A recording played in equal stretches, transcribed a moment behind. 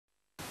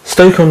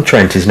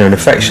Stoke-on-Trent is known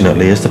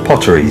affectionately as the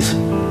Potteries.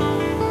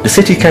 The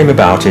city came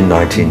about in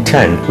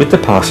 1910 with the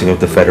passing of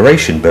the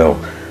Federation Bill,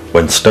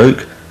 when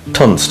Stoke,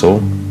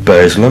 Tunstall,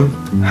 Burslem,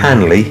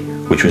 Hanley,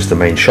 which was the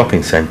main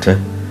shopping centre,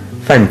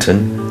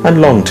 Fenton and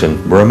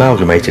Longton were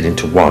amalgamated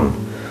into one,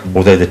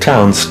 although the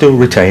towns still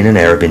retain an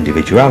air of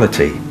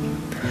individuality.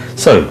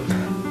 So,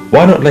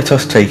 why not let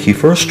us take you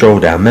for a stroll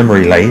down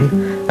memory lane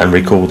and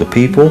recall the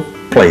people,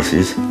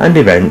 places and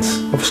events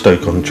of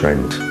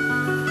Stoke-on-Trent.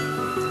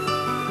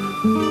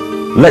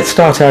 Let's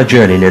start our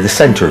journey near the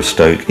centre of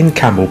Stoke in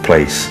Campbell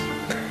Place.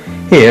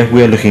 Here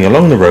we are looking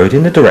along the road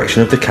in the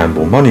direction of the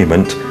Campbell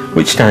Monument,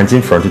 which stands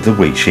in front of the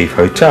Wheatsheaf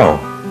Hotel.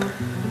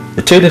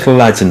 The two little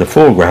lads in the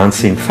foreground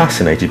seem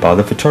fascinated by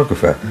the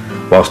photographer,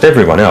 whilst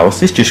everyone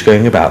else is just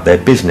going about their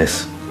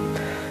business.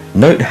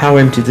 Note how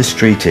empty the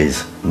street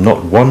is,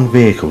 not one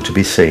vehicle to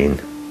be seen.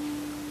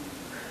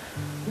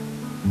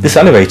 This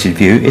elevated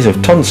view is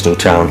of Tunstall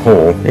Town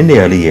Hall in the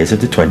early years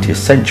of the 20th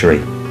century.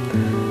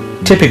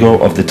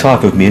 Typical of the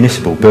type of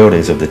municipal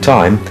buildings of the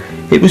time,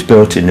 it was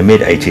built in the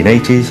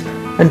mid-1880s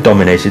and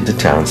dominated the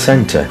town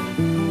centre.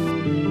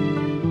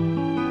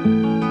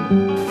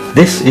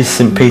 This is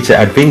St Peter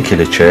ad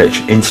Vincula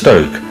Church in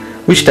Stoke,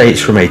 which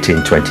dates from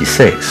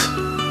 1826.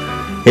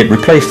 It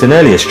replaced an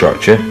earlier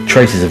structure,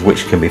 traces of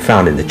which can be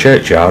found in the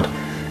churchyard,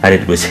 and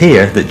it was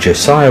here that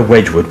Josiah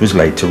Wedgwood was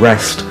laid to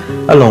rest,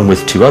 along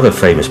with two other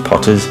famous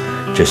potters,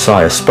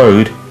 Josiah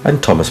Spode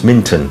and Thomas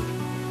Minton.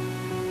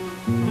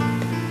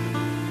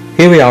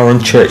 Here we are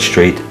on Church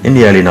Street in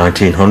the early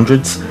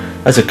 1900s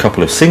as a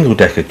couple of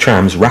single-decker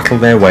trams rattle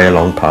their way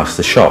along past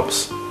the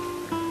shops.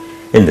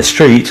 In the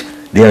street,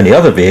 the only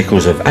other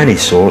vehicles of any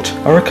sort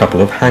are a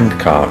couple of hand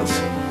carts.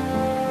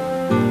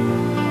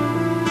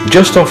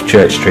 Just off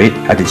Church Street,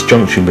 at its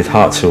junction with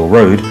Hartshill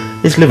Road,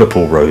 is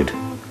Liverpool Road.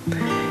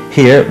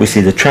 Here we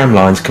see the tram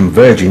lines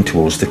converging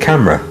towards the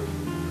camera.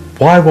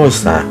 Why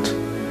was that?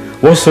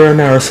 Was there a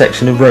narrow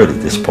section of road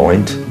at this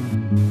point?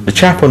 The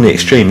chap on the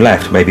extreme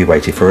left may be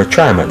waiting for a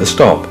tram at the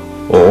stop,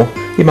 or